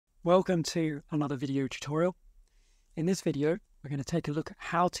Welcome to another video tutorial. In this video, we're going to take a look at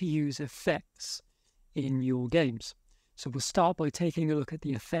how to use effects in your games. So we'll start by taking a look at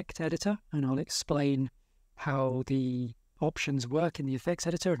the effect editor, and I'll explain how the options work in the effects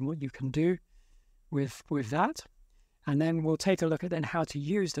editor and what you can do with that. And then we'll take a look at then how to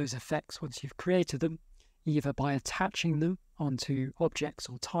use those effects once you've created them, either by attaching them onto objects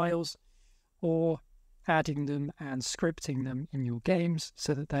or tiles, or adding them and scripting them in your games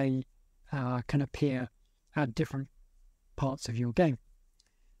so that they can appear at different parts of your game.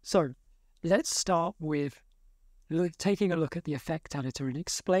 So let's start with taking a look at the effect editor and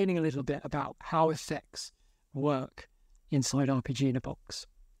explaining a little bit about how effects work inside RPG in a Box.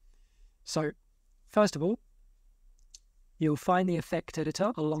 So first of all, you'll find the effect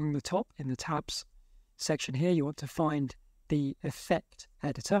editor along the top in the tabs section here. You want to find the effect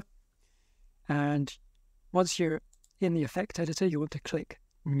editor, and once you're in the effect editor, you want to click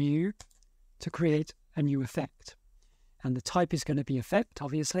New to create a new effect. And the type is going to be effect,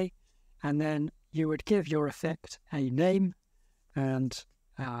 obviously. And then you would give your effect a name, and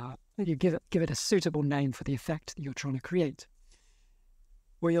you give it a suitable name for the effect that you're trying to create.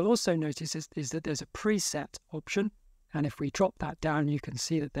 What you'll also notice is that there's a preset option. And if we drop that down, you can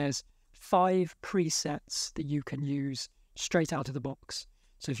see that there's 5 presets that you can use straight out of the box.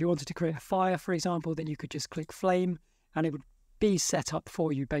 So if you wanted to create a fire, for example, then you could just click flame and it would be set up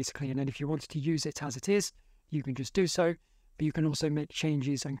for you basically. And then if you wanted to use it as it is, you can just do so. But you can also make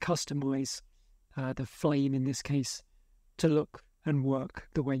changes and customize the flame in this case to look and work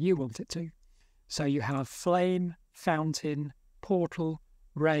the way you want it to. So you have flame, fountain, portal,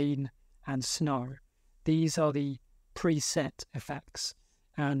 rain, and snow. These are the preset effects,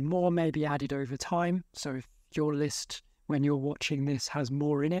 and more may be added over time. So if your list when you're watching this has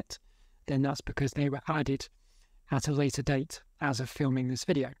more in it, then that's because they were added at a later date as of filming this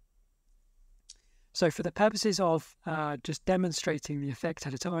video. So for the purposes of just demonstrating the effect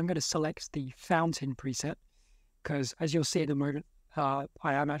editor, I'm going to select the fountain preset because, as you'll see in a moment, I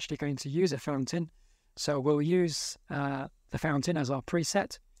am actually going to use a fountain. So we'll use the fountain as our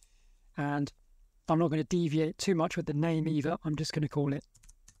preset, and I'm not going to deviate too much with the name either. I'm just going to call it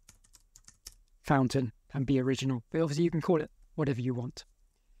fountain and be original. But obviously you can call it whatever you want.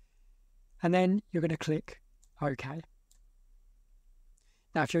 And then you're going to click OK.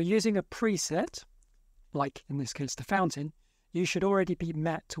 Now, if you're using a preset, like in this case the fountain, you should already be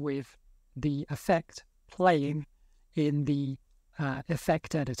met with the effect playing in the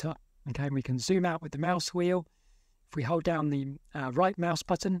effect editor. Okay, and we can zoom out with the mouse wheel. If we hold down the right mouse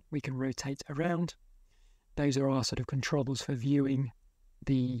button, we can rotate around. Those are our sort of controls for viewing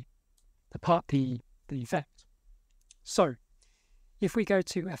the effect. So if we go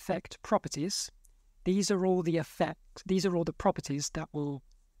to effect properties, these are all the properties that will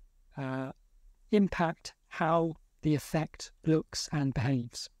impact how the effect looks and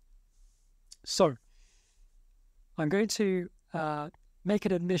behaves. So I'm going to make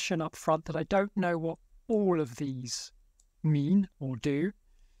an admission up front that I don't know what all of these mean or do.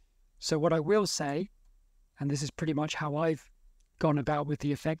 So what I will say, and this is pretty much how I've gone about with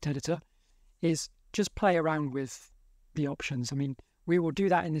the effect editor, is just play around with the options. I mean, we will do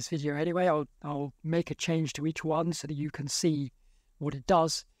that in this video anyway. I'll make a change to each one so that you can see what it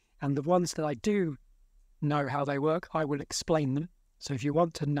does. And the ones that I do know how they work, I will explain them. So if you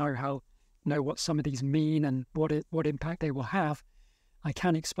want to know what some of these mean and what impact they will have, I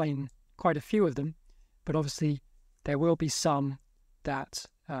can explain quite a few of them. But obviously, there will be some that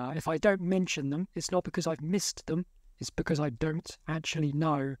if I don't mention them, it's not because I've missed them. It's because I don't actually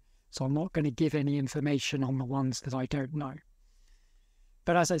know. So I'm not going to give any information on the ones that I don't know.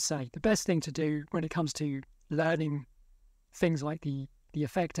 But as I say, the best thing to do when it comes to learning things like the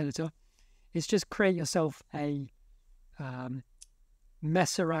effect editor is just create yourself a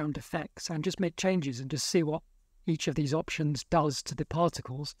mess around effects and just make changes and just see what each of these options does to the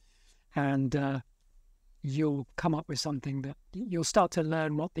particles. And you'll come up with something that you'll start to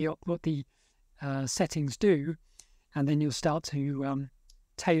learn what the settings do, and then you'll start to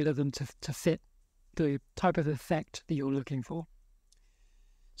tailor them to fit the type of effect that you're looking for.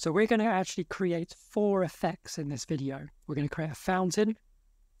 So we're going to actually create 4 effects in this video. We're going to create a fountain,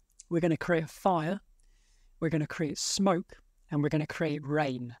 we're going to create a fire, we're going to create smoke, and we're going to create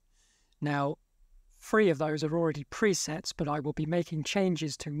rain. Now, 3 of those are already presets, but I will be making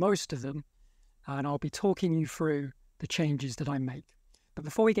changes to most of them, and I'll be talking you through the changes that I make. But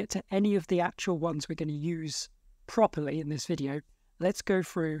before we get to any of the actual ones we're going to use properly in this video, let's go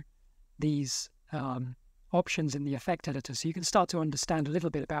through these options in the effect editor so you can start to understand a little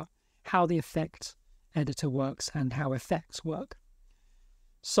bit about how the effect editor works and how effects work.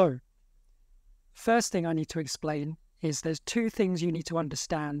 So, first thing I need to explain is there's two things you need to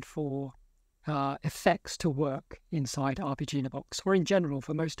understand for effects to work inside RPG in a Box, or in general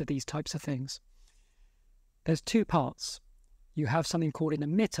for most of these types of things. There's two parts. You have something called an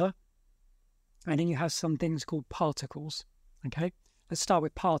emitter, and then you have some things called particles. Okay, let's start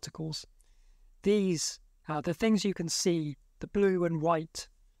with particles. These are the things you can see, the blue and white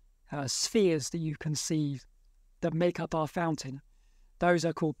spheres that you can see that make up our fountain. Those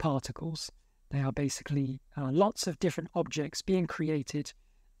are called particles. They are basically lots of different objects being created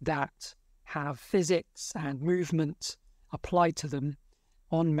that have physics and movement applied to them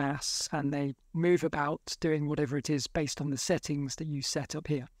en masse, and they move about doing whatever it is based on the settings that you set up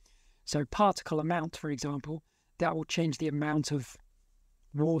here. So particle amount, for example, that will change the amount of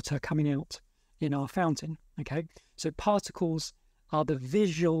water coming out in our fountain. Okay, so particles are the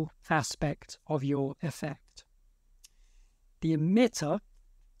visual aspect of your effect. The emitter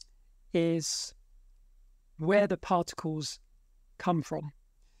is where the particles come from.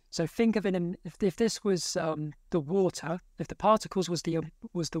 So think of it, if this was the water, if the particles was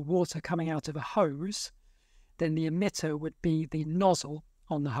the water coming out of a hose, then the emitter would be the nozzle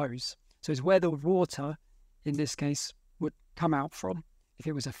on the hose. So it's where the water, in this case, would come out from. If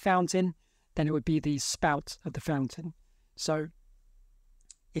it was a fountain, then it would be the spout of the fountain. So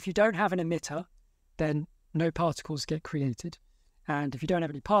if you don't have an emitter, then no particles get created. And if you don't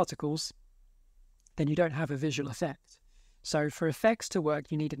have any particles, then you don't have a visual effect. So for effects to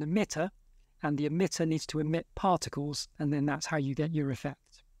work, you need an emitter, and the emitter needs to emit particles, and then that's how you get your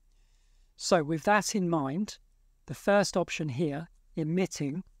effect. So with that in mind, the first option here,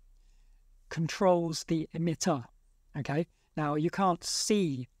 emitting, controls the emitter. Okay, now you can't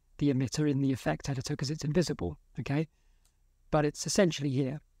see the emitter in the effect editor because it's invisible. Okay, but it's essentially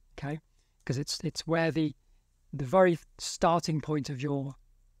here. Okay, because it's where the very starting point of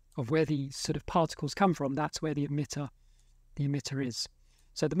where the sort of particles come from. That's where the emitter is.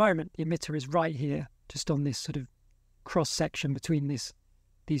 So at the moment, the emitter is right here, just on this sort of cross section between these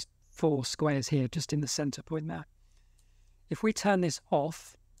four squares here, just in the center point there. If we turn this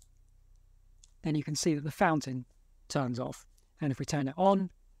off, then you can see that the fountain turns off. And if we turn it on,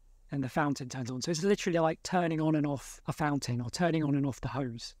 then the fountain turns on. So it's literally like turning on and off a fountain, or turning on and off the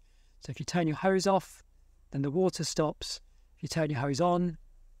hose. So if you turn your hose off, then the water stops. If you turn your hose on,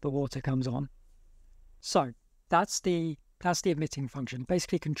 the water comes on. So that's the emitting function.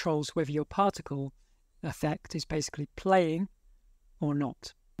 Basically controls whether your particle effect is basically playing or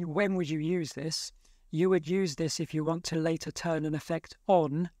not. When would you use this? You would use this if you want to later turn an effect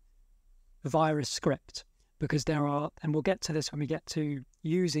on via a script, because there are, and we'll get to this when we get to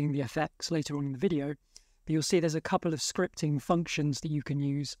using the effects later on in the video, but you'll see there's a couple of scripting functions that you can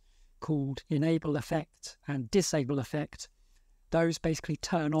use called enable effect and disable effect. Those basically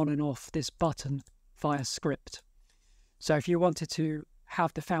turn on and off this button via script. So if you wanted to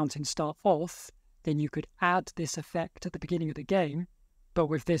have the fountain start off, then you could add this effect at the beginning of the game, but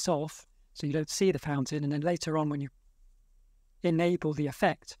with this off, so you don't see the fountain, and then later on when you enable the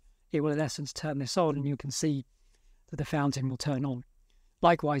effect, it will in essence turn this on, and you can see that the fountain will turn on.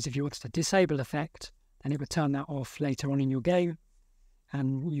 Likewise, if you wanted to disable effect, then it would turn that off later on in your game,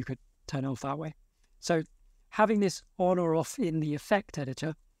 and you could turn it off that way. So having this on or off in the effect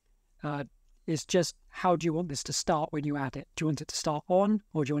editor is just, how do you want this to start when you add it? Do you want it to start on,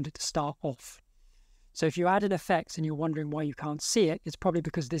 or do you want it to start off? So if you add an effect and you're wondering why you can't see it, it's probably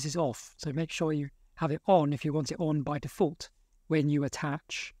because this is off. So make sure you have it on if you want it on by default when you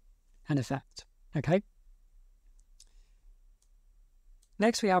attach an effect. Okay.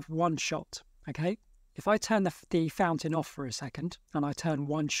 Next we have one shot. Okay. If I turn the fountain off for a second and I turn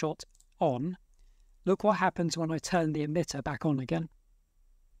one shot on, look what happens when I turn the emitter back on again.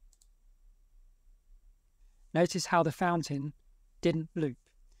 Notice how the fountain didn't loop.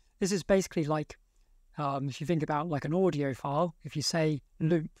 This is basically like, if you think about like an audio file, if you say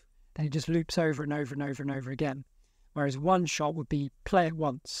loop, then it just loops over and over and over and over again. Whereas one shot would be play it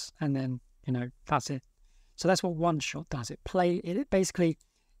once and then, that's it. So that's what one shot does. It basically,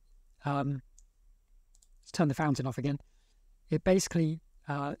 let's turn the fountain off again. It basically,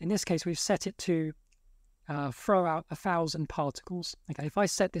 in this case, we've set it to throw out 1,000 particles. Okay, if I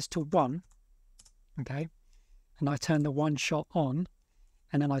set this to 1, okay, and I turn the one shot on,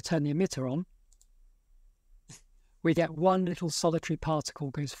 and then I turn the emitter on, we get one little solitary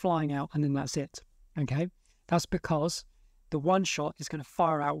particle goes flying out, and then that's it. Okay, that's because the one shot is going to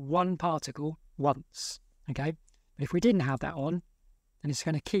fire out one particle once. Okay, but if we didn't have that on, then it's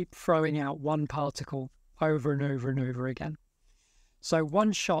going to keep throwing out one particle over and over and over again. So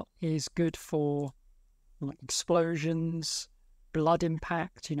one shot is good for like explosions, blood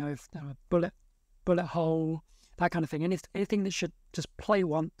impact, if a bullet hole, that kind of thing. Anything that should just play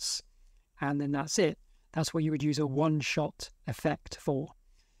once and then that's it. That's what you would use a one-shot effect for.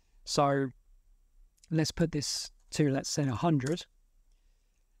 So let's put this to, let's say, 100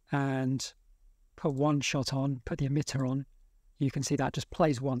 and put one shot on, put the emitter on. You can see that just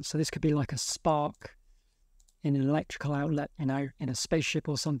plays once. So this could be like a spark in an electrical outlet, in a spaceship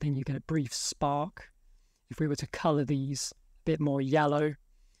or something. You get a brief spark. If we were to color these a bit more yellow,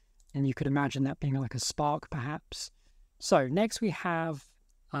 and you could imagine that being like a spark perhaps. So next we have,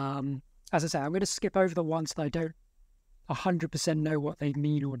 as I say, I'm going to skip over the ones that I don't 100% know what they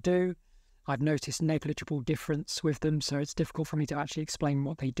mean or do. I've noticed negligible difference with them, so it's difficult for me to actually explain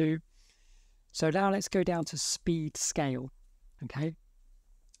what they do. So now let's go down to speed scale, okay?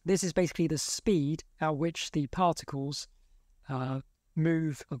 This is basically the speed at which the particles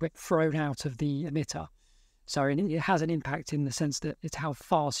move or get thrown out of the emitter. So it has an impact in the sense that it's how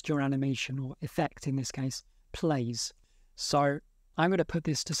fast your animation, or effect in this case, plays. So I'm going to put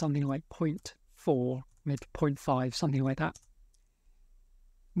this to something like 0.4, maybe 0.5, something like that.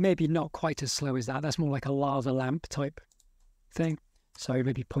 Maybe not quite as slow as that. That's more like a lava lamp type thing. So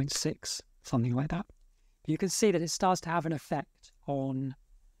maybe 0.6, something like that. You can see that it starts to have an effect on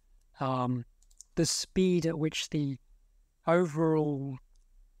the speed at which the overall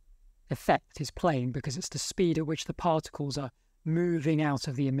effect is playing, because it's the speed at which the particles are moving out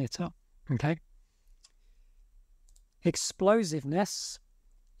of the emitter. Okay. Explosiveness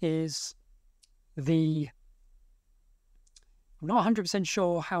is I'm not 100%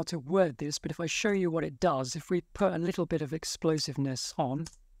 sure how to word this, but if I show you what it does, if we put a little bit of explosiveness on,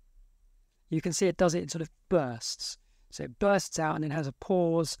 you can see it does it in sort of bursts. So it bursts out and then has a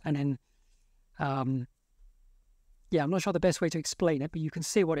pause, and then, I'm not sure the best way to explain it, but you can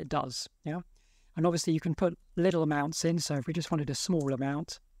see what it does, yeah? And obviously you can put little amounts in, so if we just wanted a small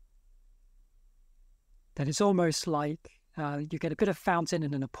amount, then it's almost like you get a bit of fountain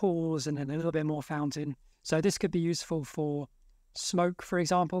and then a pause and then a little bit more fountain. So this could be useful for smoke, for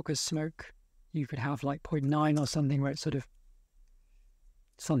example, because smoke, you could have like 0.9 or something where it's sort of,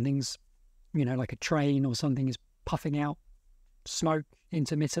 something's, like a train or something is puffing out smoke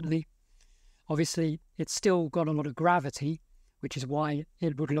intermittently. Obviously, it's still got a lot of gravity, which is why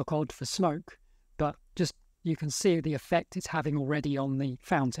it would look odd for smoke, but just you can see the effect it's having already on the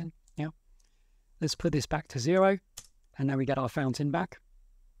fountain. Yeah. Let's put this back to 0, and now we get our fountain back.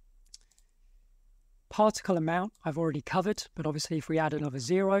 Particle amount I've already covered, but obviously if we add another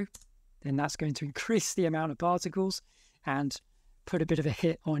 0, then that's going to increase the amount of particles and put a bit of a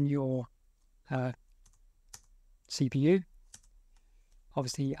hit on your CPU.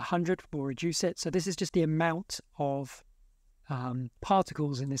 Obviously 100 will reduce it. So this is just the amount of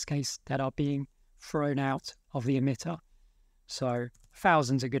particles in this case that are being thrown out of the emitter. So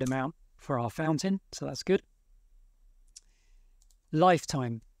 1000's a good amount for our fountain, so that's good.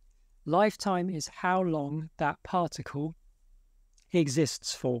 Lifetime. Lifetime is how long that particle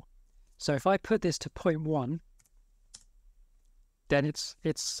exists for. So if I put this to 0.1, then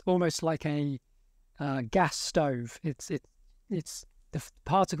it's almost like a gas stove. The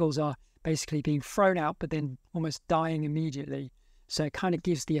particles are basically being thrown out, but then almost dying immediately. So it kind of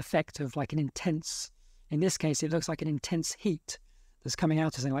gives the effect of like an intense, in this case, it looks like an intense heat that's coming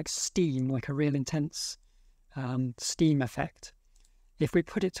out as like steam, like a real intense steam effect. If we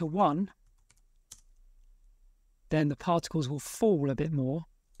put it to 1, then the particles will fall a bit more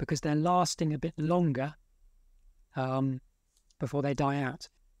because they're lasting a bit longer before they die out.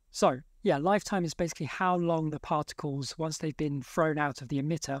 So yeah, lifetime is basically how long the particles, once they've been thrown out of the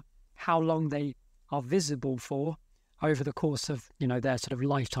emitter, how long they are visible for over the course of, their sort of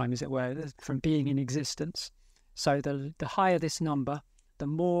lifetime, as it were, from being in existence. So the higher this number, the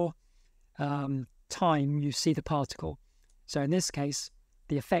more time you see the particle. So in this case,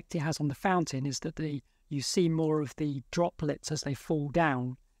 the effect it has on the fountain is that you see more of the droplets as they fall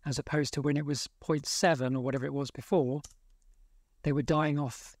down, as opposed to when it was 0.7 or whatever it was before, they were dying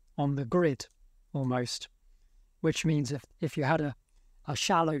off on the grid almost, which means if you had a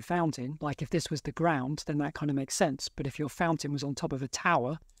shallow fountain, like if this was the ground, then that kind of makes sense. But if your fountain was on top of a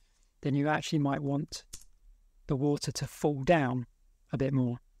tower, then you actually might want the water to fall down a bit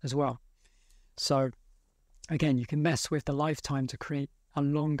more as well. So again, you can mess with the lifetime to create a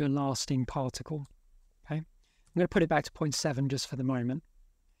longer lasting particle. Okay, I'm going to put it back to 0.7 just for the moment.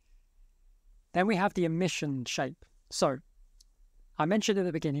 Then we have the emission shape. So I mentioned at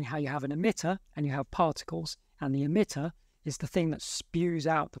the beginning how you have an emitter and you have particles, and the emitter is the thing that spews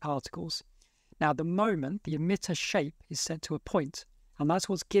out the particles. Now, at the moment, the emitter shape is set to a point, and that's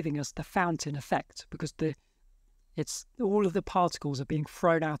what's giving us the fountain effect, because it's all of the particles are being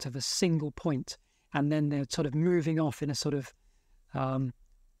thrown out of a single point, and then they're sort of moving off in a sort of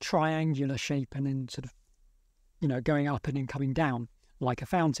triangular shape, and then sort of, you know, going up and then coming down like a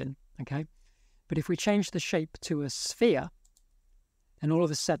fountain. Okay, but if we change the shape to a sphere, then all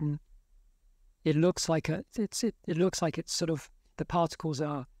of a sudden it looks like it looks like it's sort of, the particles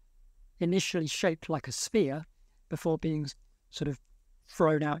are initially shaped like a sphere before being sort of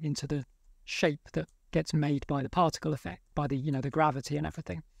thrown out into the shape that gets made by the particle effect, by the, you know, the gravity and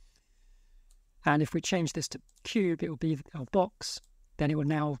everything. And if we change this to cube, it will be a box. Then it will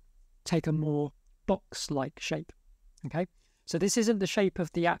now take a more box-like shape. Okay, so this isn't the shape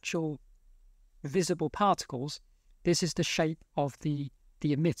of the actual visible particles. This is the shape of the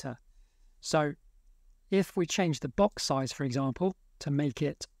emitter. So if we change the box size, for example, to make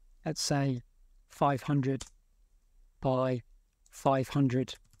it, let's say 500 by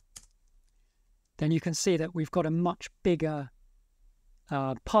 500, then you can see that we've got a much bigger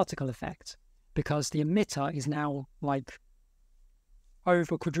particle effect, because the emitter is now like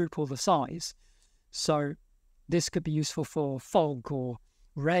over quadruple the size. So this could be useful for fog or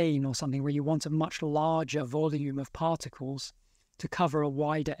rain or something, where you want a much larger volume of particles to cover a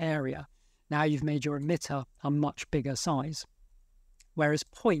wider area. Now you've made your emitter a much bigger size. Whereas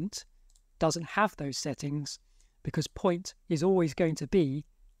point doesn't have those settings, because point is always going to be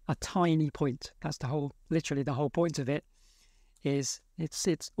a tiny point. That's the whole, literally the whole point of it, is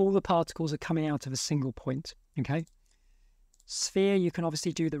it's all the particles are coming out of a single point. Okay. Sphere, you can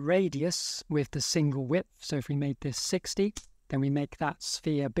obviously do the radius with the single width. So if we made this 60, then we make that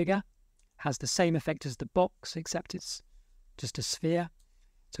sphere bigger. Has the same effect as the box, except it's just a sphere.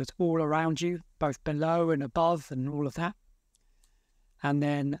 So it's all around you, both below and above and all of that. And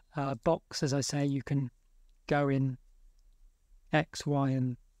then box, as I say, you can go in X, Y,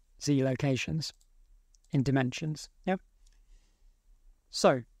 and Z locations in dimensions. Yeah.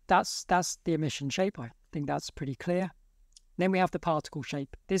 So that's the emission shape. I think that's pretty clear. Then we have the particle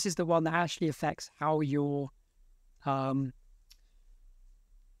shape. This is the one that actually affects how your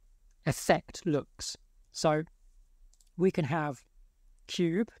effect looks. So we can have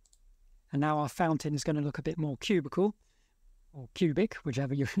cube, and now our fountain is going to look a bit more cubical, or cubic,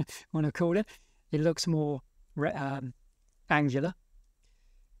 whichever you want to call it. It looks more angular.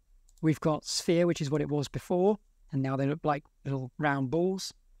 We've got sphere, which is what it was before, and now they look like little round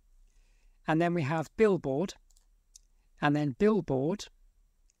balls. And then we have billboard. And then billboard,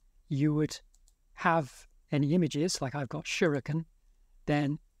 you would have any images, like I've got shuriken,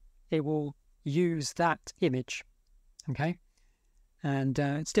 then it will use that image. Okay. And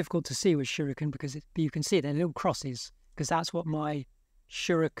it's difficult to see with shuriken, because you can see they're little crosses, because that's what my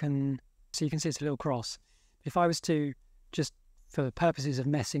shuriken, so you can see it's a little cross. If I was to, just for the purposes of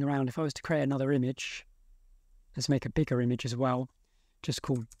messing around, if I was to create another image, let's make a bigger image as well, just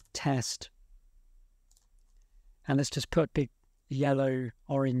called test. And let's just put big yellow,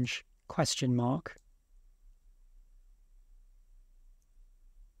 orange question mark.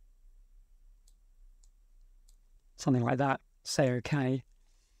 Something like that. Say OK.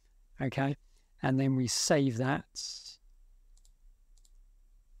 OK. And then we save that.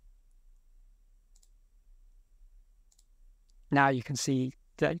 Now you can see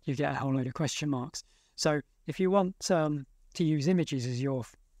that you get a whole load of question marks. So if you want to use images as your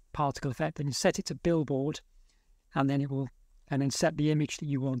particle effect, then you set it to billboard, and then it will, and then set the image that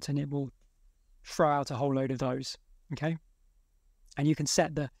you want, and it will throw out a whole load of those. Okay. And you can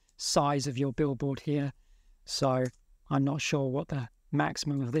set the size of your billboard here. So I'm not sure what the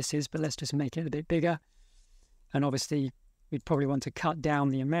maximum of this is, but let's just make it a bit bigger. And obviously we'd probably want to cut down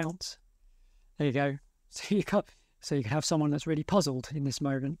the amount. There you go. So you can have someone that's really puzzled in this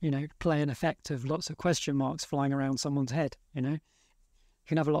moment, you know, play an effect of lots of question marks flying around someone's head, you know. You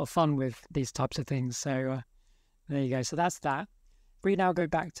can have a lot of fun with these types of things. So there you go. So that's that. We now go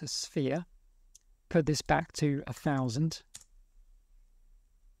back to sphere, put this back to 1000.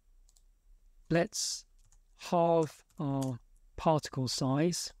 Let's halve our particle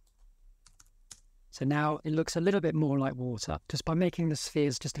size. So now it looks a little bit more like water. Just by making the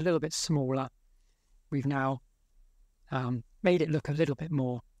spheres just a little bit smaller, we've now made it look a little bit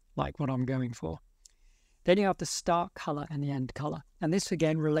more like what I'm going for. Then you have the start color and the end color. And this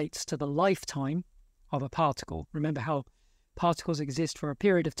again relates to the lifetime of a particle. Remember how particles exist for a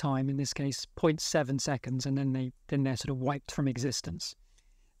period of time, in this case 0.7 seconds, and then they're sort of wiped from existence.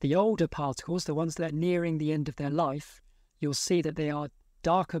 The older particles, the ones that are nearing the end of their life, you'll see that they are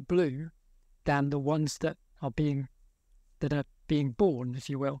darker blue than the ones that are being born, if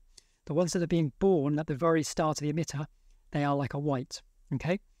you will. The ones that are being born at the very start of the emitter, they are like a white.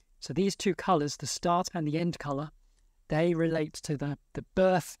 Okay, so these two colors, the start and the end color, they relate to the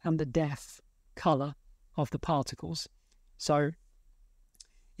birth and the death color of the particles. So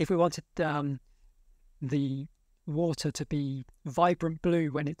if we wanted the water to be vibrant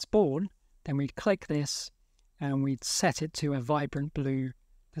blue when it's born, then we'd click this and we'd set it to a vibrant blue.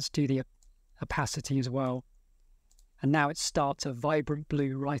 Let's do the opacity as well. And now it starts a vibrant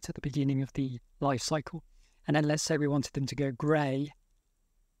blue right at the beginning of the life cycle. And then let's say we wanted them to go grey,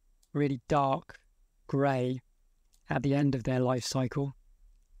 really dark grey at the end of their life cycle.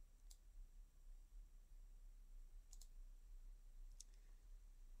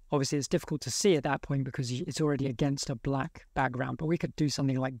 Obviously, it's difficult to see at that point because it's already against a black background, but we could do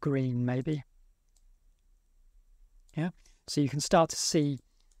something like green maybe. Yeah, so you can start to see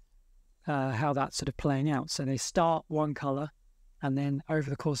how that's sort of playing out. So they start one colour, and then over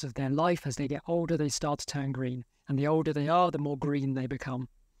the course of their life, as they get older, they start to turn green. And the older they are, the more green they become.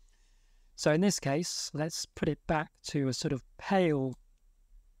 So in this case, let's put it back to a sort of pale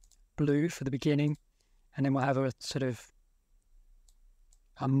blue for the beginning, and then we'll have a sort of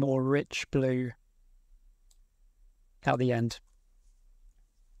a more rich blue at the end.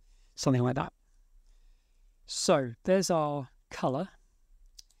 Something like that. So there's our colour.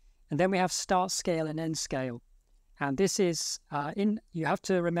 And then we have start scale and end scale. And this is, you have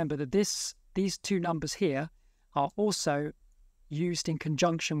to remember that these two numbers here are also used in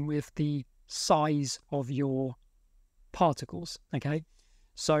conjunction with the size of your particles, okay?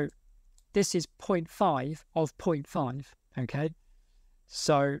 So this is 0.5 of 0.5, okay?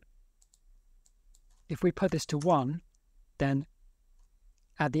 So if we put this to 1, then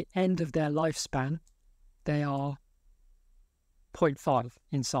at the end of their lifespan, they are 0.5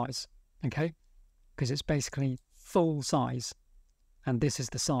 in size, okay? Because it's basically full size, and this is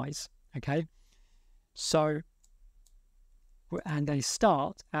the size, okay? So, and they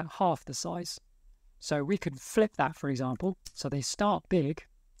start at half the size. So we could flip that, for example. So they start big,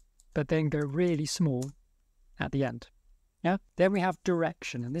 but then go really small at the end. Yeah. Then we have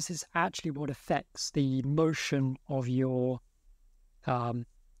direction, and this is actually what affects the motion of your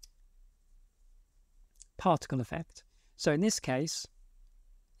particle effect. So in this case,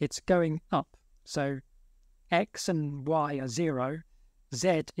 it's going up. So X and Y are 0.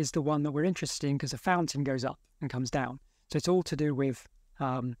 Z is the one that we're interested in because the fountain goes up and comes down. So it's all to do with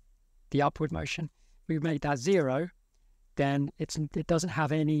the upward motion. If we made that 0, then it doesn't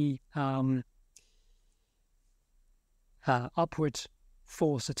have any upward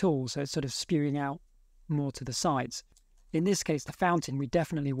force at all. So it's sort of spewing out more to the sides. In this case, the fountain, we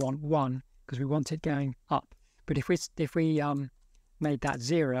definitely want 1 because we want it going up. But if we made that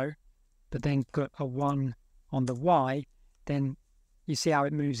 0, but then put a 1 on the Y, then you see how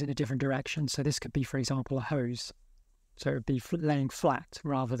it moves in a different direction. So this could be, for example, a hose. So it would be laying flat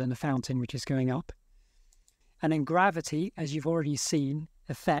rather than a fountain, which is going up. And then gravity, as you've already seen,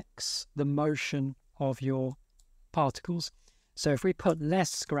 affects the motion of your particles. So if we put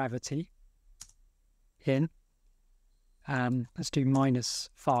less gravity in, let's do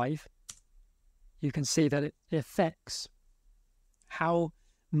 -5, you can see that it affects how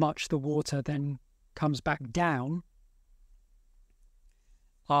much the water then comes back down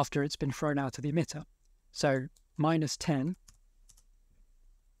after it's been thrown out of the emitter. So -10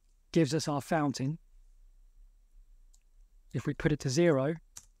 gives us our fountain. If we put it to 0,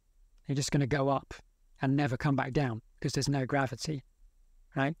 they're just going to go up and never come back down because there's no gravity,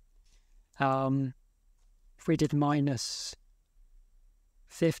 right? If we did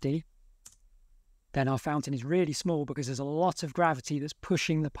 -50, then our fountain is really small because there's a lot of gravity that's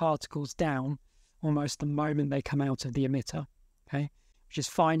pushing the particles down almost the moment they come out of the emitter, okay? Which is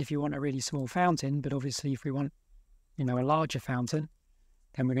fine if you want a really small fountain, but obviously if we want, a larger fountain,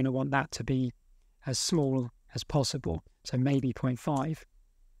 then we're going to want that to be as small as possible. So maybe 0.5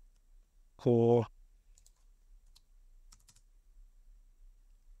 or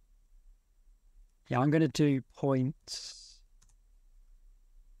I'm going to do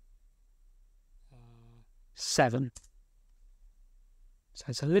 0.7. So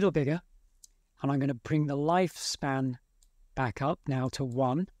it's a little bigger. And I'm going to bring the lifespan back up now to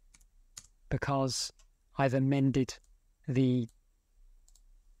 1 because I've amended the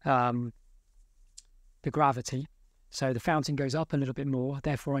gravity. So the fountain goes up a little bit more.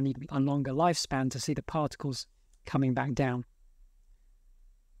 Therefore, I need a longer lifespan to see the particles coming back down.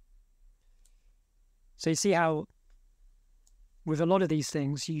 So you see how with a lot of these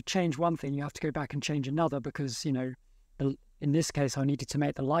things, you change one thing, you have to go back and change another because, in this case, I needed to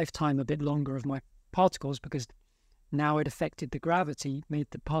make the lifetime a bit longer of my particles because now it affected the gravity, made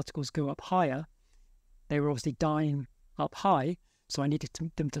the particles go up higher. They were obviously dying up high, so I needed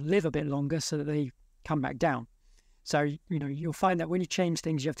them to live a bit longer so that they come back down. So, you'll find that when you change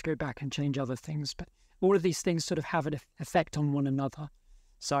things, you have to go back and change other things. But all of these things sort of have an effect on one another.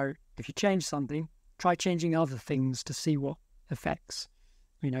 So if you change something, try changing other things to see what effects,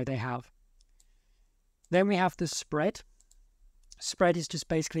 they have. Then we have the spread. Spread is just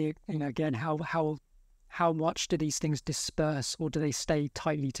basically, again, how much do these things disperse, or do they stay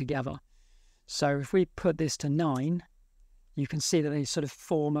tightly together? So if we put this to 9, you can see that they sort of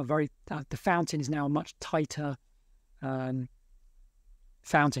form the fountain is now a much tighter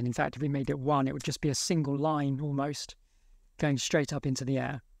fountain. In fact, if we made it 1, it would just be a single line almost going straight up into the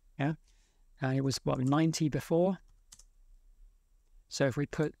air. Yeah, and it was 90 before. So if we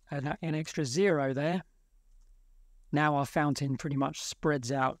put an extra 0 there, now our fountain pretty much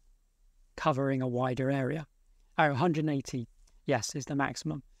spreads out, covering a wider area. 180, yes, is the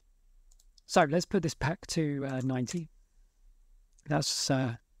maximum. So let's put this back to 90. That's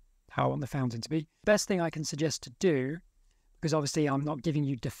how I want the fountain to be. Best thing I can suggest to do, because obviously I'm not giving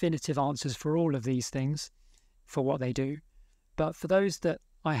you definitive answers for all of these things, for what they do, but for those that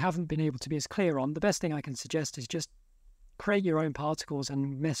I haven't been able to be as clear on, the best thing I can suggest is just create your own particles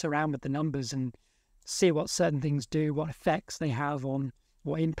and mess around with the numbers and see what certain things do, what effects they have on,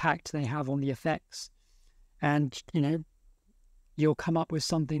 what impact they have on the effects. And, you'll come up with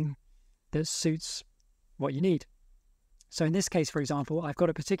something that suits what you need. So in this case, for example, I've got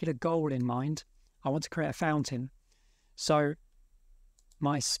a particular goal in mind. I want to create a fountain. So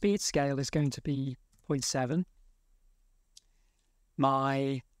my speed scale is going to be 0.7.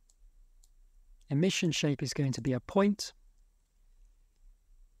 My emission shape is going to be a point.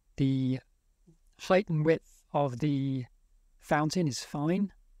 The height and width of the fountain is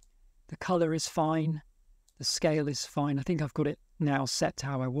fine. The color is fine. The scale is fine. I think I've got it now set to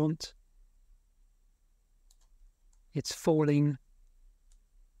how I want. It's falling.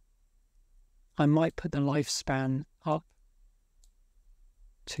 I might put the lifespan up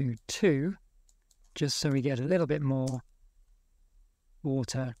to 2, just so we get a little bit more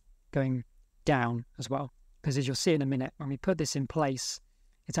water going down as well. Because as you'll see in a minute, when we put this in place,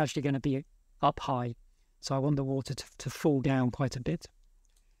 it's actually going to be up high. So I want the water to fall down quite a bit.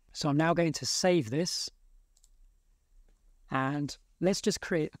 So I'm now going to save this. And let's just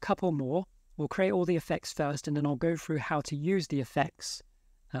create a couple more. We'll create all the effects first, and then I'll go through how to use the effects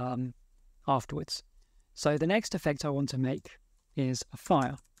afterwards. So the next effect I want to make is a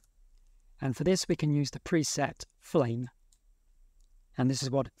fire. And for this, we can use the preset flame. And this is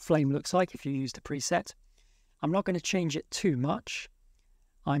what flame looks like if you use the preset. I'm not going to change it too much.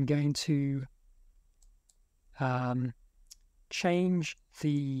 I'm going to change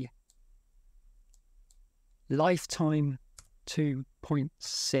the lifetime to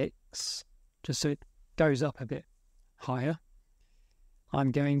 0.6, just so it goes up a bit higher.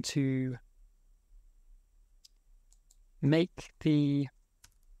 I'm going to make the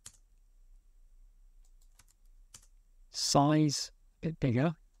size a bit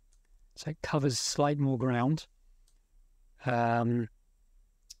bigger, so it covers slightly more ground. I'm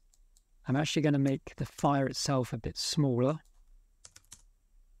actually going to make the fire itself a bit smaller.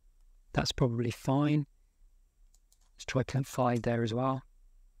 That's probably fine. Let's try 0.5 there as well.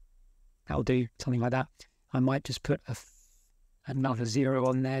 That'll do, something like that. I might just put another 0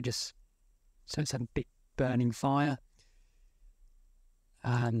 on there, just so it's a big burning fire.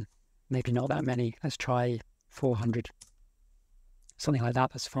 Maybe not that many. Let's try 400. Something like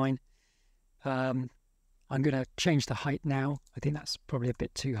that, that's fine. I'm going to change the height now. I think that's probably a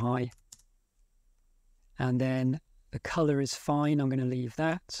bit too high. And then the color is fine. I'm going to leave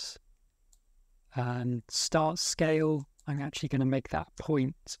that. And start scale, I'm actually going to make that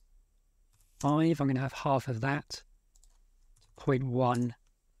 0.5. I'm going to have half of that. 0.1.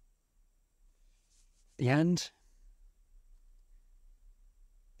 The end.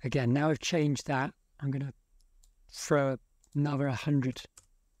 Again, now I've changed that. I'm going to throw another 100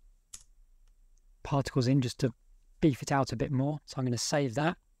 particles in just to beef it out a bit more. So I'm going to save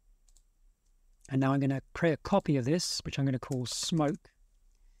that. And now I'm going to create a copy of this, which I'm going to call smoke.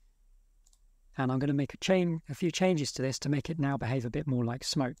 And I'm going to make a few changes to this to make it now behave a bit more like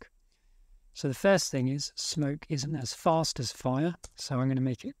smoke. So the first thing is smoke isn't as fast as fire. So I'm going to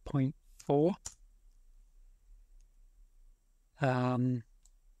make it 0.4.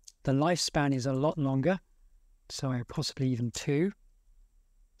 The lifespan is a lot longer. So possibly even 2.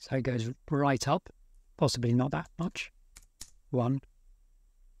 So it goes right up. Possibly not that much. 1.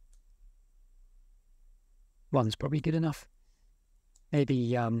 1's probably good enough.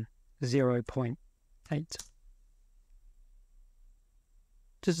 Maybe 0.8.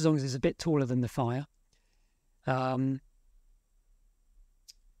 Just as long as it's a bit taller than the fire.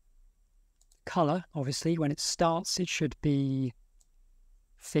 color, obviously, when it starts, it should be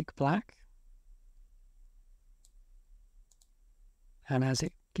thick black. And as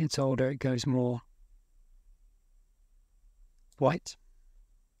it gets older, it goes more white.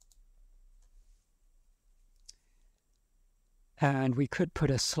 And we could put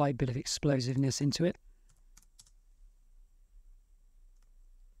a slight bit of explosiveness into it.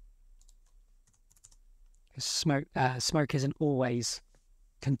 Smoke isn't always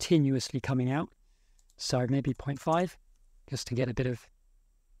continuously coming out. So maybe 0.5, just to get a bit of,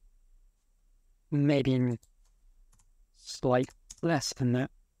 maybe slight less than that.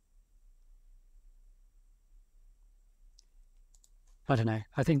 I don't know.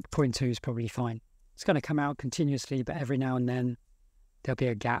 I think 0.2 is probably fine. It's going to come out continuously, but every now and then there'll be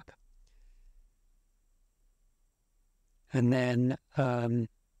a gap. And then I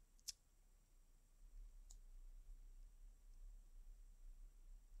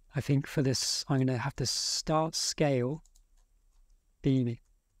think for this, I'm going to have to start scale be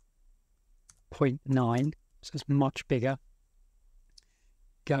 0.9, so it's much bigger.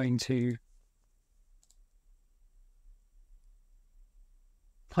 Going to,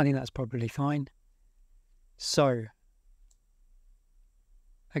 I think that's probably fine. So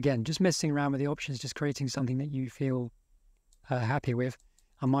again, just messing around with the options, just creating something that you feel happy with.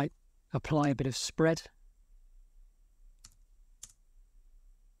 I might apply a bit of spread,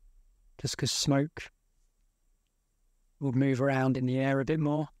 just because smoke will move around in the air a bit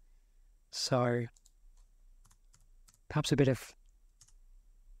more. So perhaps a bit of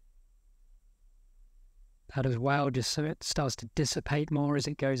that as well, just so it starts to dissipate more as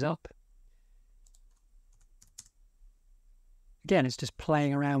it goes up. Again, it's just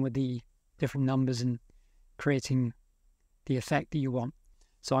playing around with the different numbers and creating the effect that you want.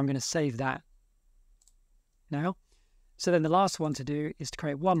 So I'm going to save that now. So then the last one to do is to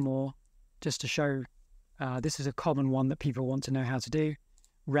create one more, just to show, this is a common one that people want to know how to do.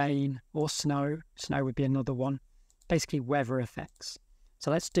 Rain or snow. Snow would be another one. Basically weather effects. So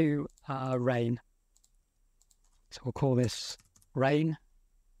let's do rain. So we'll call this rain.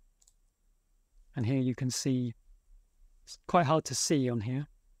 And here you can see, it's quite hard to see on here.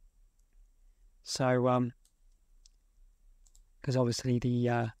 So, because obviously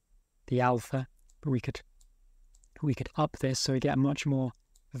the alpha, but we could up this so we get a much more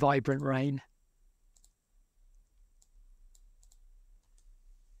vibrant rain.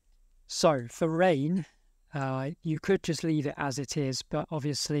 So for rain, you could just leave it as it is, but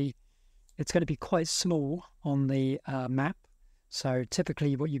obviously it's going to be quite small on the map. So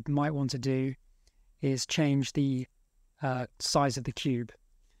typically what you might want to do is change the size of the cube.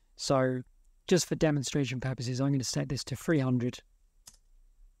 So just for demonstration purposes, I'm going to set this to 300.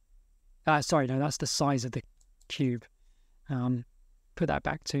 Sorry, no, that's the size of the cube. Put that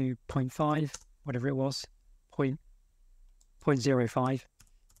back to 0.5, whatever it was, 0.05.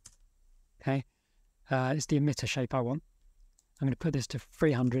 Okay, it's the emitter shape I want. I'm going to put this to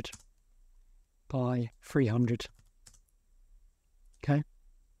 300 by 300. Okay.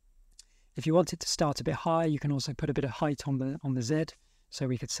 If you want it to start a bit higher, you can also put a bit of height on the Z. So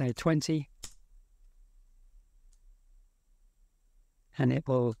we could say 20. And it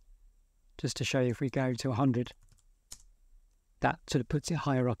will, just to show you, if we go to 100, that sort of puts it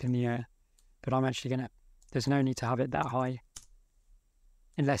higher up in the air. But I'm actually going to, there's no need to have it that high.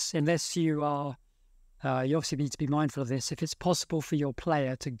 Unless you are, you obviously need to be mindful of this. If it's possible for your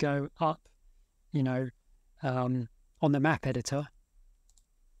player to go up, you know, on the map editor,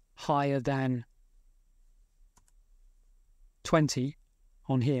 higher than 20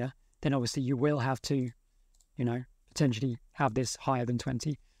 on here, then obviously you will have to, you know, potentially have this higher than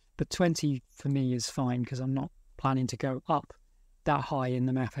 20. But 20 for me is fine because I'm not planning to go up that high in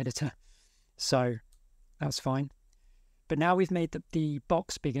the map editor. So that's fine. But now we've made the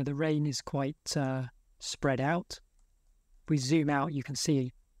box bigger, the rain is quite spread out. If we zoom out, you can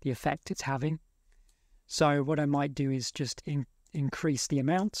see the effect it's having. So what I might do is just increase the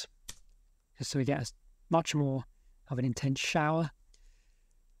amount, just so we get a much more of an intense shower.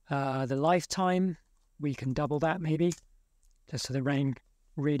 The lifetime, we can double that maybe, just so the rain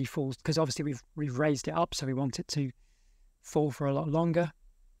really falls, because obviously we've raised it up, so we want it to fall for a lot longer.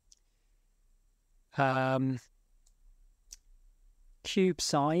 Cube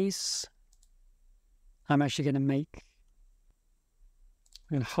size, I'm actually going to I'm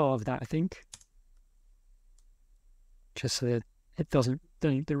going to halve that, I think, just so that it doesn't,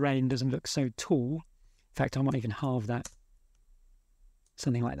 the rain doesn't look so tall. In fact, I might even halve that,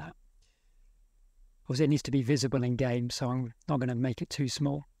 something like that. Obviously, it needs to be visible in game, so I'm not going to make it too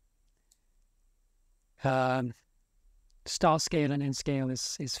small. start scale and end scale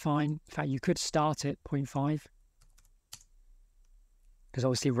is fine. In fact, you could start at 0.5 because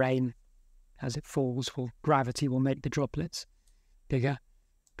obviously rain, as it falls, gravity will make the droplets bigger.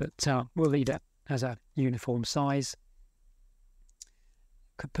 But we'll leave it as a uniform size.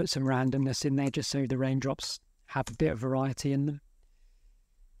 Could put some randomness in there just so the raindrops have a bit of variety in them.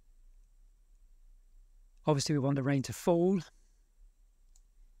 Obviously, we want the rain to fall.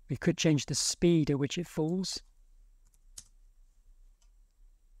 We could change the speed at which it falls.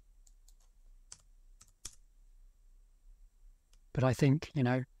 But I think,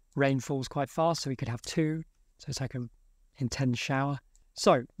 rain falls quite fast, so we could have 2. So it's like an intense shower.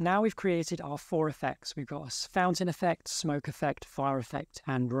 So now we've created our 4 effects. We've got a fountain effect, smoke effect, fire effect,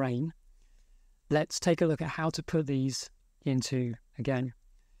 and rain. Let's take a look at how to put these into a game.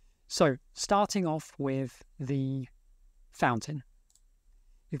 So starting off with the fountain.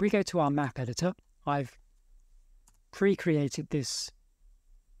 If we go to our map editor, I've pre-created this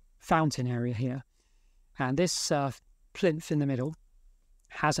fountain area here. And this plinth in the middle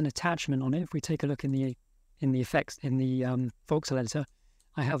has an attachment on it. If we take a look in the effects in the voxel editor,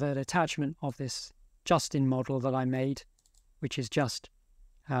 I have an attachment of this Justin model that I made, which is just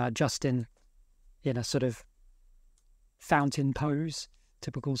Justin in a sort of fountain pose,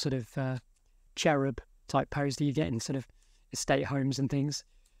 typical sort of cherub type pose that you get in sort of estate homes and things,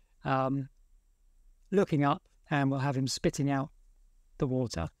 looking up, and we'll have him spitting out the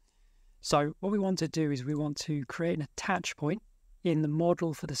water. So what we want to do is we want to create an attach point in the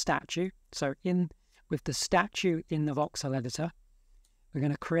model for the statue. So with the statue in the voxel editor, we're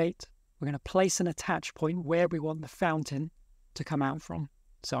going to place an attach point where we want the fountain to come out from.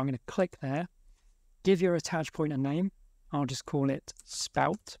 So I'm going to click there, give your attach point a name. I'll just call it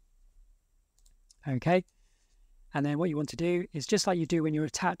spout. Okay. And then what you want to do is just like you do when you're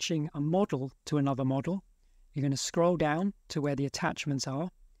attaching a model to another model, you're going to scroll down to where the attachments are,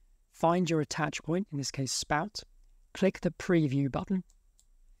 find your attach point, in this case spout, click the preview button,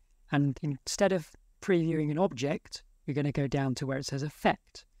 and instead of previewing an object, we're going to go down to where it says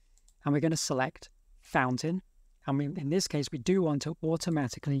effect, and we're going to select fountain. And in this case, we do want to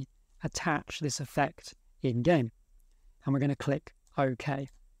automatically attach this effect in game, and we're going to click OK.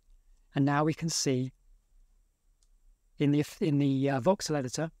 And now we can see in the voxel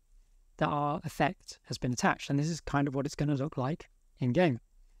editor that our effect has been attached, and this is kind of what it's going to look like in game.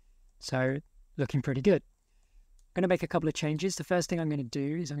 So looking pretty good. I'm going to make a couple of changes. The first thing I'm going to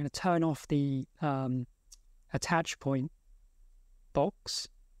do is I'm going to turn off the attach point box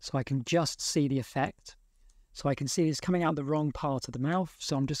so I can just see the effect. So I can see it's coming out the wrong part of the mouth.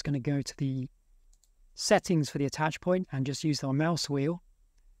 So I'm just going to go to the settings for the attach point and just use our mouse wheel,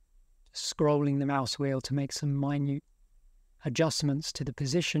 scrolling the mouse wheel to make some minute adjustments to the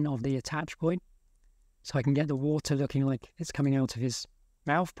position of the attach point so I can get the water looking like it's coming out of his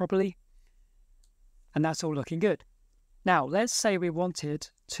mouth properly. And that's all looking good. Now, let's say we wanted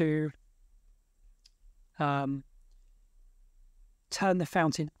to turn the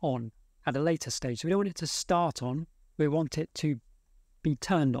fountain on at a later stage. So we don't want it to start on, we want it to be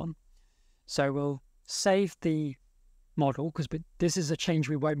turned on. So we'll save the model, because this is a change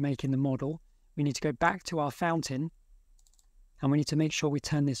we won't make in the model. We need to go back to our fountain, and we need to make sure we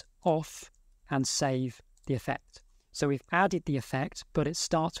turn this off and save the effect. So we've added the effect, but it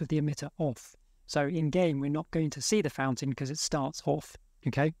starts with the emitter off. So in game, we're not going to see the fountain because it starts off,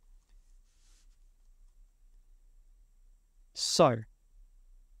 okay? So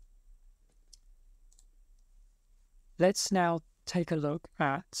let's now take a look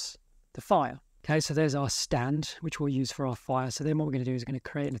at the fire. Okay, so there's our stand, which we'll use for our fire. So then what we're going to do is we're going to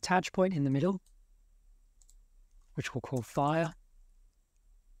create an attach point in the middle, which we'll call fire.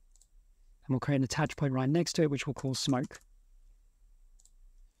 And we'll create an attach point right next to it, which we'll call smoke.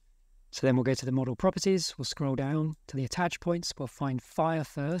 So then we'll go to the model properties, we'll scroll down to the attach points, we'll find fire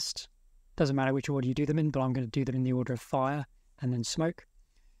first. Doesn't matter which order you do them in, but I'm going to do them in the order of fire and then smoke.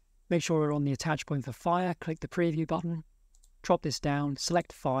 Make sure we're on the attach point for fire, click the preview button, drop this down,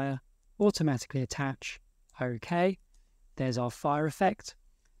 select fire, automatically attach, OK. There's our fire effect.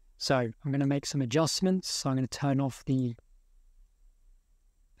 So I'm going to make some adjustments. So I'm going to turn off the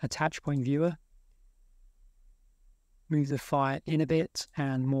attach point viewer, move the fire in a bit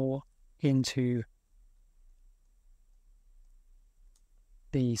and more into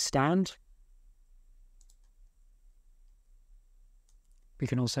the stand. We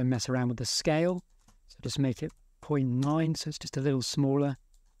can also mess around with the scale. So just make it 0.9, so it's just a little smaller.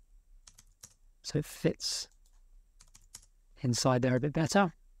 So it fits inside there a bit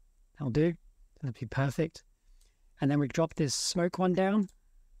better. That'll do. That'll be perfect. And then we drop this smoke one down.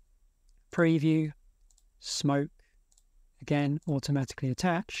 Preview, smoke, again, automatically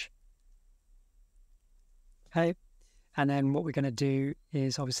attach. Okay. And then what we're going to do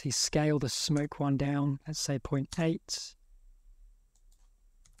is obviously scale the smoke one down. Let's say 0.8.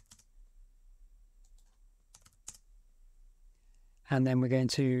 And then we're going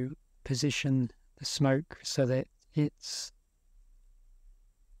to position the smoke so that it's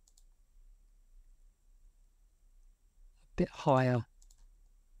a bit higher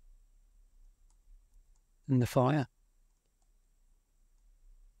than the fire.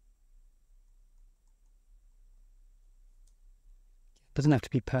 Doesn't have to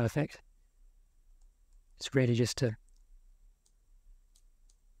be perfect. It's really just to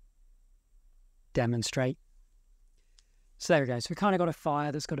demonstrate. So there we go. So we kind of got a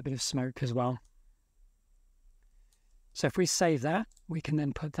fire that's got a bit of smoke as well. So if we save that, we can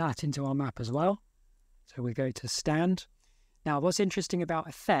then put that into our map as well. So we go to stand. Now, what's interesting about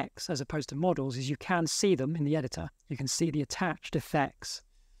effects as opposed to models is you can see them in the editor. You can see the attached effects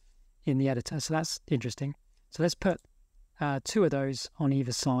in the editor. So that's interesting. So let's put 2 of those on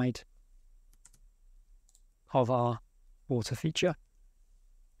either side of our water feature.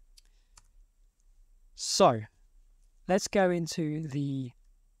 So let's go into the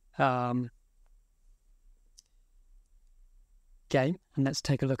game and let's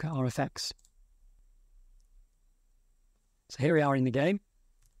take a look at our effects. So here we are in the game.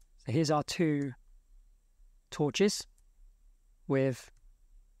 So here's our 2 torches with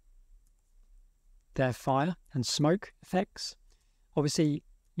their fire and smoke effects. Obviously,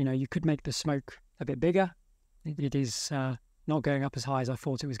 you know, you could make the smoke a bit bigger. It is not going up as high as I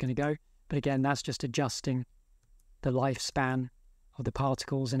thought it was going to go. But again, that's just adjusting the lifespan of the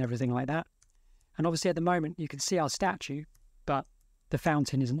particles and everything like that. And obviously at the moment you can see our statue, but the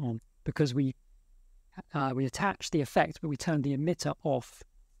fountain isn't on because we attached the effect, but we turned the emitter off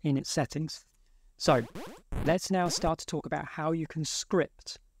in its settings. So let's now start to talk about how you can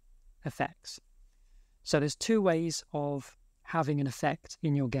script effects. So there's 2 ways of having an effect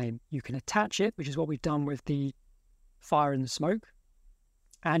in your game. You can attach it, which is what we've done with the fire and the smoke,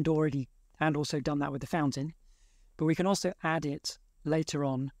 and also done that with the fountain. But we can also add it later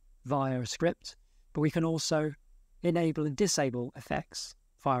on via a script. But we can also enable and disable effects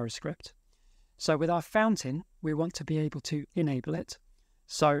via a script. So with our fountain, we want to be able to enable it.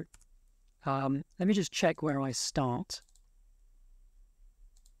 So let me just check where I start.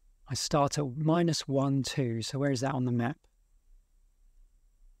 I start at -1, 2. So where is that on the map?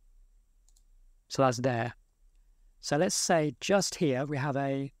 So that's there. So let's say just here we have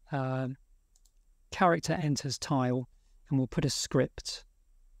a character enters tile, and we'll put a script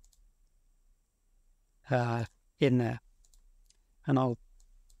in there. And I'll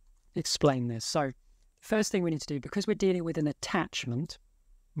explain this. So the first thing we need to do, because we're dealing with an attachment,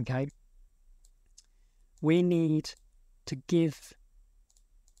 okay, we need to give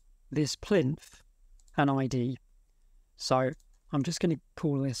this plinth an ID. So I'm just going to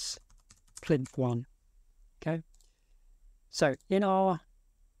call this plinth1. Okay. So in our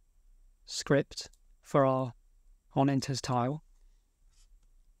script for our onEnters tile,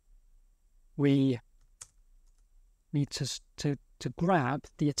 we need to grab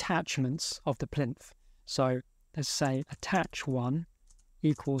the attachments of the plinth. So let's say attach1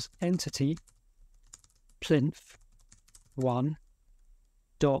 equals entity plinth1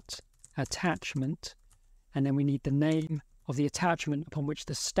 dot attachment, and then we need the name of the attachment upon which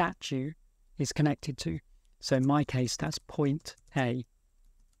the statue is connected to. So in my case, that's point A.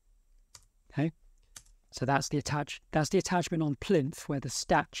 Okay, so that's the attachment on plinth where the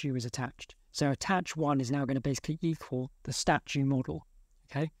statue is attached. So attach1 is now going to basically equal the statue model.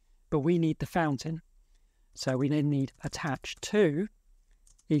 Okay, but we need the fountain, so we then need attach2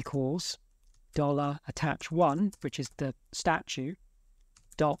 equals $attach1, which is the statue,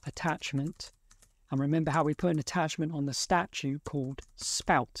 dot attachment. And remember how we put an attachment on the statue called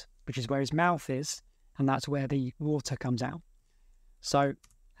spout, which is where his mouth is, and that's where the water comes out. So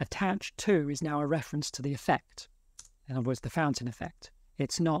attach2 is now a reference to the effect, in other words the fountain effect.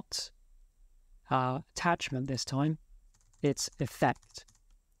 It's not attachment this time, it's effect.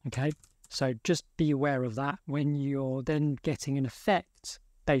 Okay, so just be aware of that when you're then getting an effect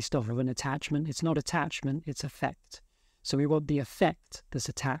based off of an attachment. It's not attachment, it's effect. So we want the effect that's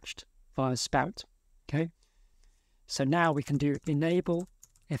attached via spout. Okay, so now we can do enable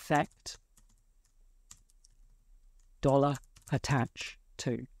effect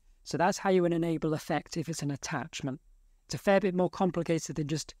 $attach2. So that's how you would enable effect if it's an attachment. It's a fair bit more complicated than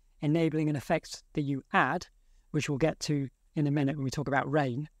just enabling an effect that you add, which we'll get to in a minute when we talk about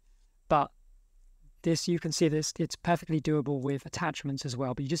rain. But this, you can see this, it's perfectly doable with attachments as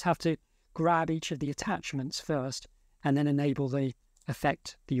well. But you just have to grab each of the attachments first and then enable the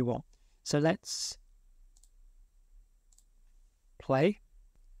effect that you want. So let's play.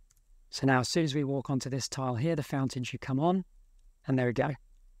 So now as soon as we walk onto this tile here, the fountain should come on, and there we go.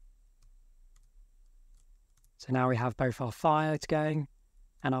 So now we have both our fire going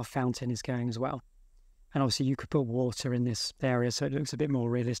and our fountain is going as well. And obviously you could put water in this area so it looks a bit more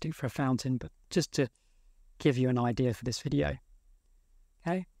realistic for a fountain, but just to give you an idea for this video.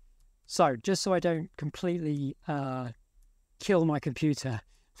 Okay, so just so I don't completely kill my computer,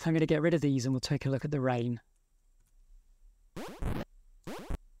 I'm going to get rid of these and we'll take a look at the rain. So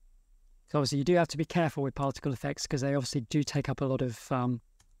obviously you do have to be careful with particle effects because they obviously do take up a lot of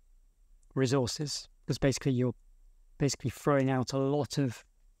resources, because basically you're throwing out a lot of,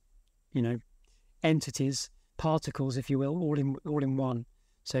 you know, entities, particles, if you will, all in one.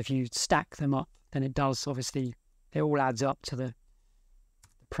 So if you stack them up, then it does, obviously, it all adds up to the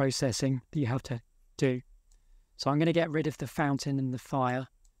processing that you have to do. So I'm going to get rid of the fountain and the fire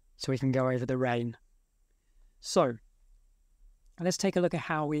so we can go over the rain. So let's take a look at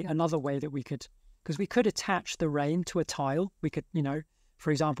how another way that we could, because we could attach the rain to a tile. We could, you know, for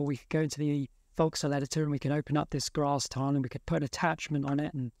example, we could go into the voxel editor and we could open up this grass tile and we could put an attachment on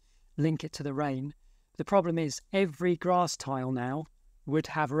it and link it to the rain. The problem is every grass tile now would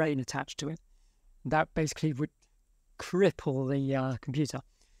have rain attached to it. That basically would cripple the computer.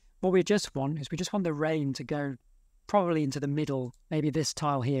 What we just want is we just want the rain to go probably into the middle, maybe this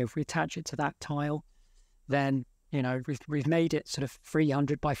tile here. If we attach it to that tile, then, you know, we've made it sort of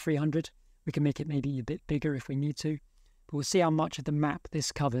 300 by 300. We can make it maybe a bit bigger if we need to. But we'll see how much of the map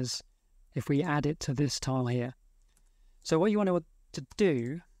this covers if we add it to this tile here. So what you want to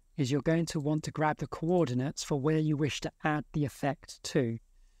do is you're going to want to grab the coordinates for where you wish to add the effect to.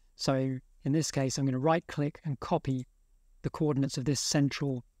 So in this case, I'm going to right click and copy the coordinates of this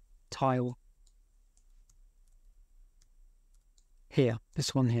central tile here,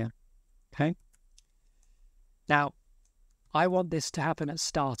 this one here. Okay. Now, I want this to happen at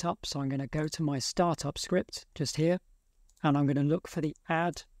startup, so I'm going to go to my startup script just here, and I'm going to look for the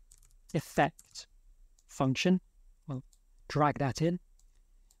add effect function. Well, drag that in.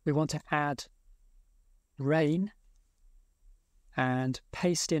 We want to add rain and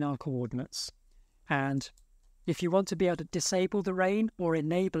paste in our coordinates. And if you want to be able to disable the rain or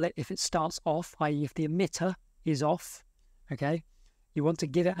enable it if it starts off, i.e. if the emitter is off, okay, you want to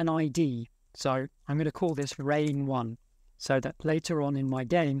give it an ID. So I'm going to call this rain 1 so that later on in my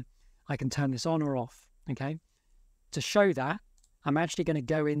game I can turn this on or off. Okay, to show that, I'm actually going to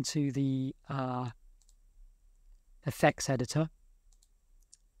go into the effects editor,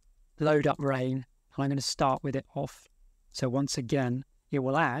 load up rain, and I'm going to start with it off. So once again, it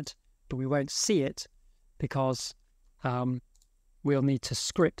will add, but we won't see it because we'll need to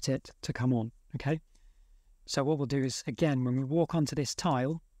script it to come on. Okay, so what we'll do is, again, when we walk onto this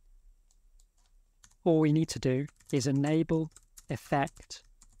tile, all we need to do is enable effect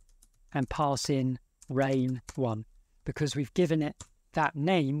and pass in rain 1 because we've given it that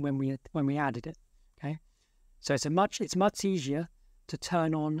name when we added it. Okay, so it's much easier to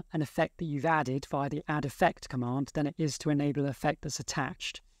turn on an effect that you've added via the add effect command than it is to enable an effect that's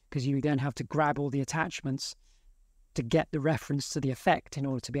attached, because you then have to grab all the attachments to get the reference to the effect in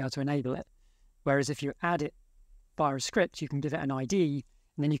order to be able to enable it. Whereas if you add it via a script, you can give it an ID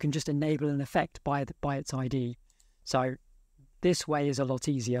and then you can just enable an effect by its ID. So this way is a lot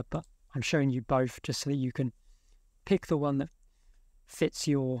easier, but I'm showing you both just so that you can pick the one that fits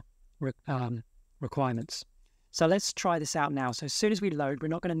your requirements. So let's try this out now. So as soon as we load, we're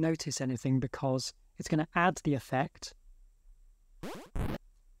not going to notice anything because it's going to add the effect.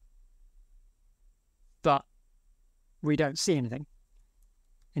 But we don't see anything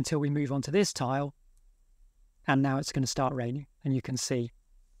until we move on to this tile. And now it's going to start raining. And you can see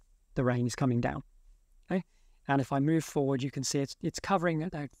the rain is coming down. Okay? And if I move forward, you can see it's covering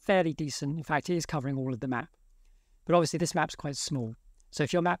a fairly decent, in fact, it is covering all of the map. But obviously this map's quite small. So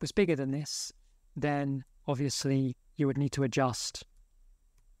if your map was bigger than this, then obviously you would need to adjust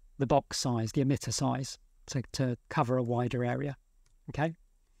the box size, the emitter size, to cover a wider area. Okay?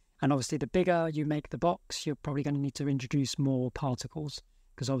 And obviously the bigger you make the box, you're probably going to need to introduce more particles,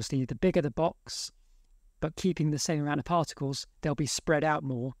 because obviously the bigger the box, but keeping the same amount of particles, they'll be spread out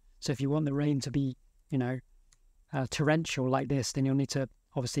more. So if you want the rain to be, you know, torrential like this, then you'll need to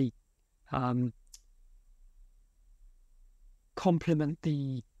obviously complement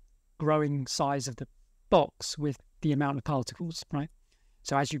the growing size of the box with the amount of particles, right?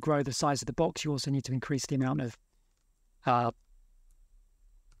 So as you grow the size of the box, you also need to increase the amount of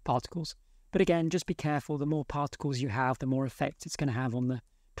particles. But again, just be careful. The more particles you have, the more effect it's going to have on the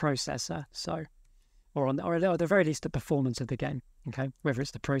processor. So or at the very least the performance of the game, okay, whether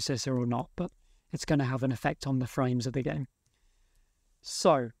it's the processor or not, but it's going to have an effect on the frames of the game.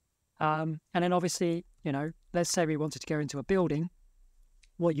 So, and then obviously, let's say we wanted to go into a building,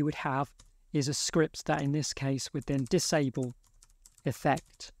 what you would have is a script that in this case would then disable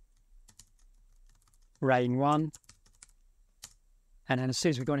effect rain 1. And then as soon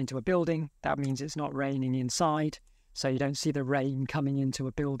as we've gone into a building, that means it's not raining inside. So you don't see the rain coming into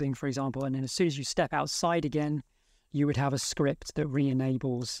a building, for example. And then as soon as you step outside again, you would have a script that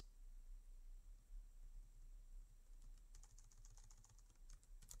re-enables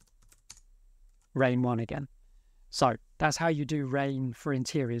rain 1 again. So that's how you do rain for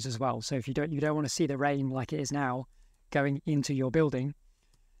interiors as well. So if you don't want to see the rain like it is now going into your building,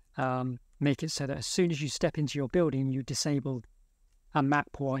 make it so that as soon as you step into your building, you disable a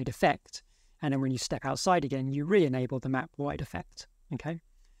map-wide effect. And then when you step outside again, you re-enable the map-wide effect, okay?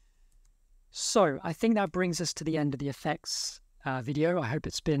 So I think that brings us to the end of the effects video. I hope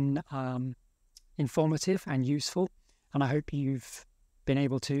it's been informative and useful. And I hope you've been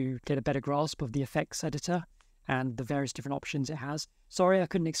able to get a better grasp of the effects editor and the various different options it has. Sorry, I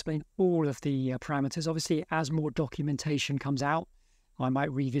couldn't explain all of the parameters. Obviously, as more documentation comes out, I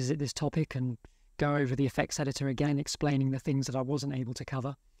might revisit this topic and go over the effects editor again, explaining the things that I wasn't able to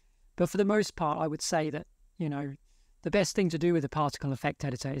cover. But for the most part, I would say that, the best thing to do with the particle effect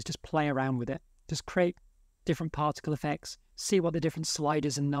editor is just play around with it. Just create different particle effects, see what the different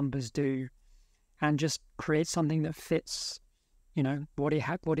sliders and numbers do, and just create something that fits,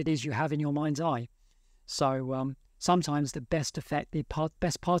 what it is you have in your mind's eye. So sometimes the best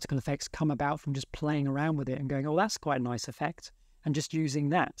best particle effects come about from just playing around with it and going, oh, that's quite a nice effect, and just using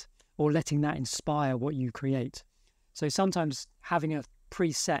that or letting that inspire what you create. So sometimes having a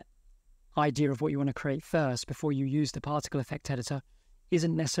preset idea of what you want to create first before you use the particle effect editor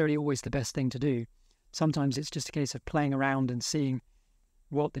isn't necessarily always the best thing to do. Sometimes it's just a case of playing around and seeing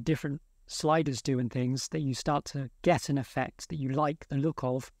what the different sliders do and things, that you start to get an effect that you like the look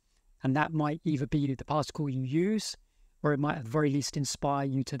of, and that might either be the particle you use, or it might at the very least inspire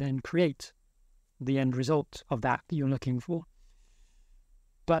you to then create the end result of that you're looking for.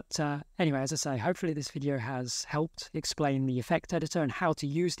 But anyway, as I say, hopefully this video has helped explain the effect editor and how to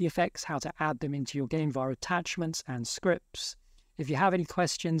use the effects, how to add them into your game via attachments and scripts. If you have any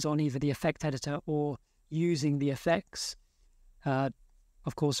questions on either the effect editor or using the effects,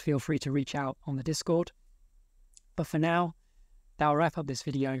 of course, feel free to reach out on the Discord. But for now, that'll wrap up this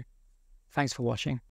video. Thanks for watching.